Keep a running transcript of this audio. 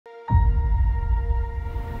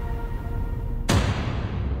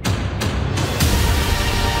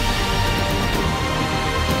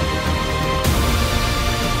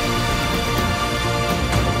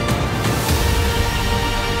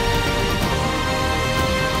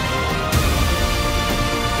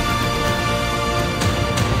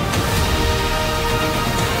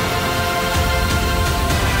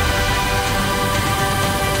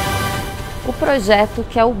projeto,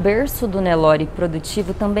 que é o berço do Nelore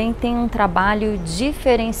produtivo, também tem um trabalho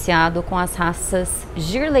diferenciado com as raças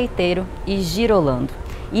GIR leiteiro e girolando,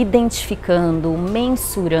 identificando,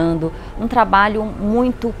 mensurando, um trabalho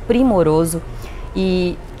muito primoroso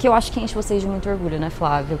e que eu acho que enche vocês de muito orgulho, né,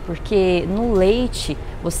 Flávio? Porque no leite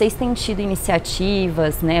vocês têm tido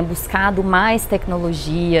iniciativas, né, buscado mais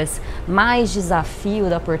tecnologias, mais desafio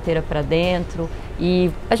da porteira para dentro,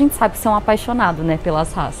 e a gente sabe que são apaixonados, né,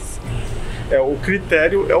 pelas raças. O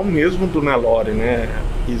critério é o mesmo do Nelore, né,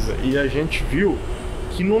 Isa? E a gente viu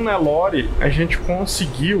que no Nelore a gente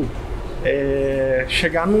conseguiu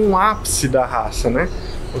chegar num ápice da raça, né?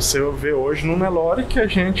 Você vê hoje no Nelore que a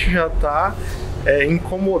gente já está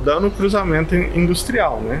incomodando o cruzamento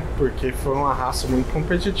industrial, né? Porque foi uma raça muito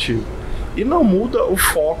competitiva. E não muda o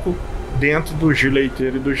foco dentro do GIR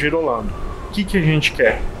leiteiro e do girolando. O que a gente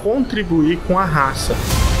quer? Contribuir com a raça.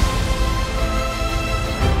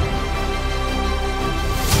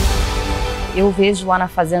 Eu vejo lá na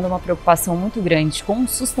fazenda uma preocupação muito grande com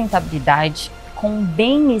sustentabilidade, com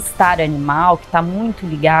bem-estar animal, que está muito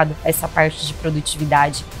ligado a essa parte de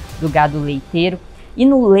produtividade do gado leiteiro. E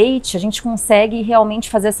no leite a gente consegue realmente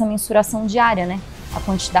fazer essa mensuração diária, né? A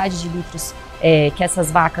quantidade de litros que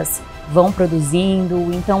essas vacas vão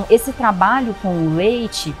produzindo. Então esse trabalho com o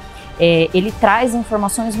leite, ele traz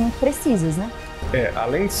informações muito precisas, né?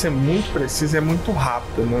 Além de ser muito preciso, é muito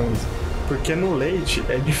rápido, né? Porque no leite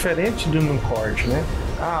é diferente de no corte, né?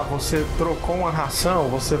 Ah, você trocou uma ração,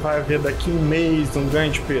 você vai ver daqui um mês um ganho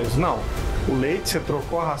de peso. Não, o leite você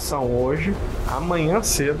trocou a ração hoje, amanhã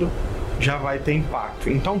cedo já vai ter impacto.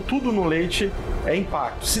 Então tudo no leite é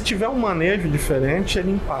impacto. Se tiver um manejo diferente,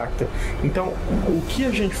 ele impacta. Então o que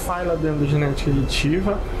a gente faz lá dentro da genética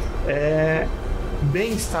aditiva é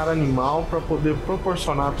bem-estar animal para poder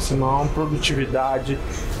proporcionar para esse animal produtividade.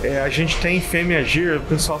 A gente tem fêmea GIR, o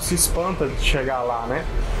pessoal se espanta de chegar lá, né?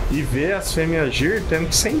 E ver as fêmeas GIR tendo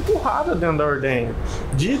que ser empurrada dentro da ordenha,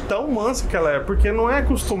 de tão mansa que ela é, porque não é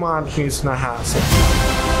acostumado com isso na raça.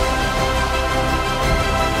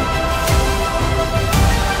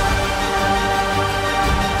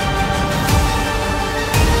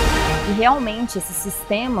 E realmente esse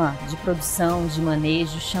sistema de produção, de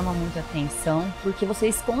manejo chama muita atenção, porque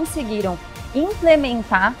vocês conseguiram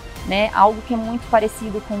implementar, né, algo que é muito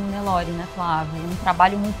parecido com o Nelore, né, Flávio? Um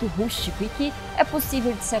trabalho muito rústico e que é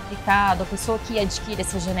possível de ser aplicado, a pessoa que adquire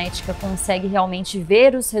essa genética consegue realmente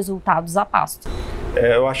ver os resultados a pasto.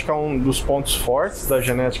 Eu acho que é um dos pontos fortes da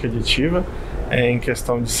genética aditiva, em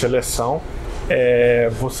questão de seleção,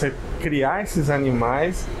 você criar esses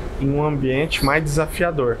animais em um ambiente mais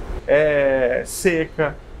desafiador.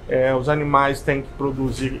 Seca, os animais têm que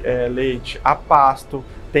produzir leite a pasto,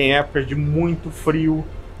 tem épocas de muito frio,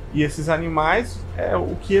 e esses animais,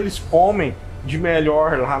 o que eles comem de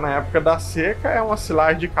melhor lá na época da seca é uma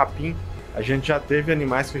silagem de capim. A gente já teve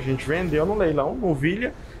animais que a gente vendeu no leilão,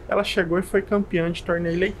 novilha, ela chegou e foi campeã de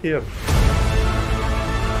torneio leiteiro.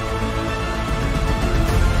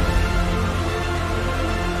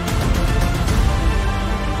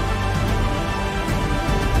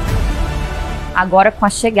 Agora, com a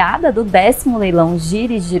chegada do 10º leilão GIR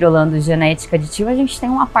e Girolando Genética Aditiva, a gente tem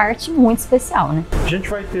uma parte muito especial, né? A gente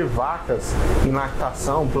vai ter vacas em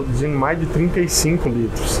lactação produzindo mais de 35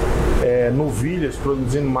 litros, novilhas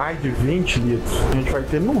produzindo mais de 20 litros. A gente vai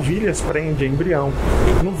ter novilhas prenha de embrião,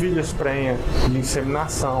 novilhas prenha de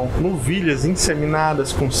inseminação, novilhas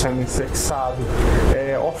inseminadas com sêmen sexado,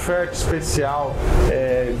 oferta especial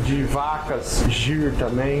de vacas GIR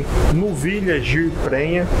também, novilha GIR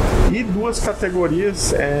prenha e duas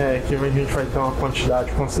categorias que a gente vai ter uma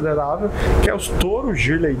quantidade considerável, que é os touros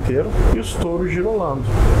GIR leiteiro e os touros girolando.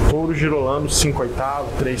 Touro girolando 5/8,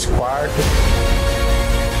 3/4.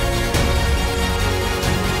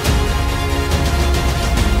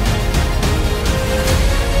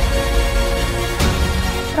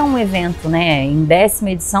 Para um evento, né, em 10ª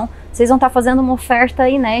edição, vocês vão estar fazendo uma oferta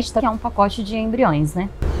inédita, que é um pacote de embriões, né?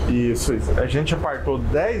 Isso. A gente apartou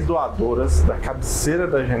 10 doadoras da cabeceira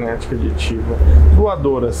da genética aditiva,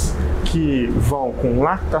 doadoras que vão com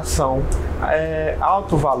lactação,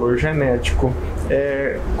 alto valor genético,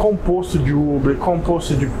 composto de ubre,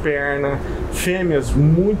 composto de perna, fêmeas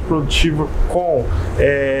muito produtivas com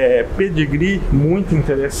pedigree muito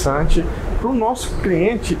interessante, para o nosso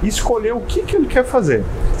cliente escolher o que ele quer fazer.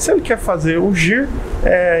 Se ele quer fazer o GIR,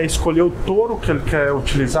 escolher o touro que ele quer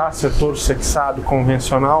utilizar, se é touro sexado,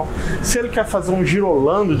 convencional. Se ele quer fazer um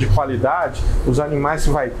girolando de qualidade, os animais que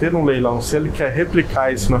vai ter no leilão, se ele quer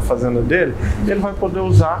replicar isso na fazenda dele, ele vai poder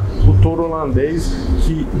usar o touro holandês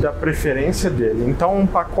que da preferência dele. Então, um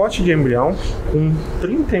pacote de embrião com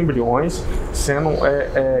 30 embriões, sendo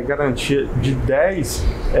garantia de 10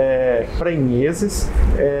 prenheses,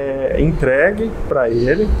 entregue para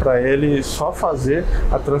ele só fazer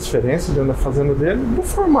a transferência dentro da fazenda dele do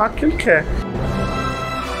formato que ele quer.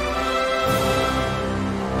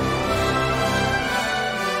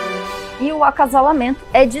 E o acasalamento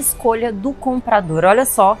é de escolha do comprador. Olha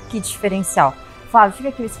só que diferencial. Flávio, fica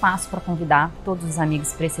aqui o espaço para convidar todos os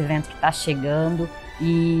amigos para esse evento que está chegando.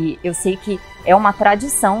 E eu sei que é uma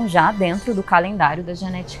tradição já dentro do calendário da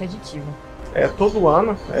genética aditiva. Todo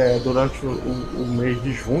ano, durante o mês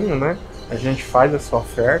de junho, né, a gente faz essa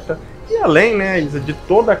oferta. E além, né, Isa, de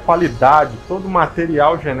toda a qualidade, todo o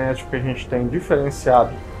material genético que a gente tem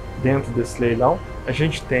diferenciado dentro desse leilão, a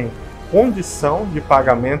gente tem condição de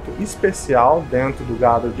pagamento especial dentro do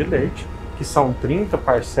gado de leite, que são 30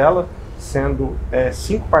 parcelas, sendo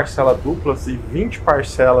 5 parcelas duplas e 20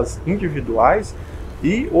 parcelas individuais.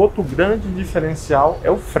 E outro grande diferencial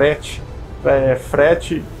é o frete.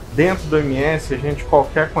 Frete dentro do MS, a gente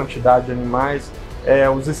qualquer quantidade de animais.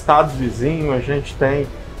 Os estados vizinhos, a gente tem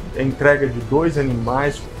entrega de 2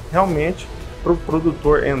 animais. Realmente, para o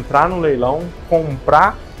produtor entrar no leilão,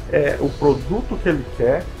 comprar o produto que ele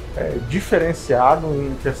quer, diferenciado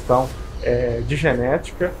em questão de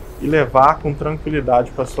genética, e levar com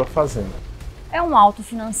tranquilidade para sua fazenda. É um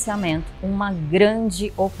autofinanciamento, uma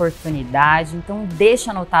grande oportunidade, então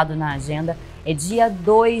deixa anotado na agenda, é dia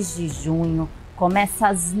 2 de junho, começa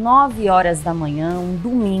às 9 horas da manhã, um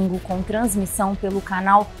domingo, com transmissão pelo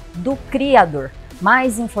canal do Criador.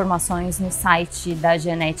 Mais informações no site da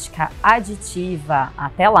Genética Aditiva.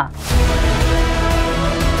 Até lá!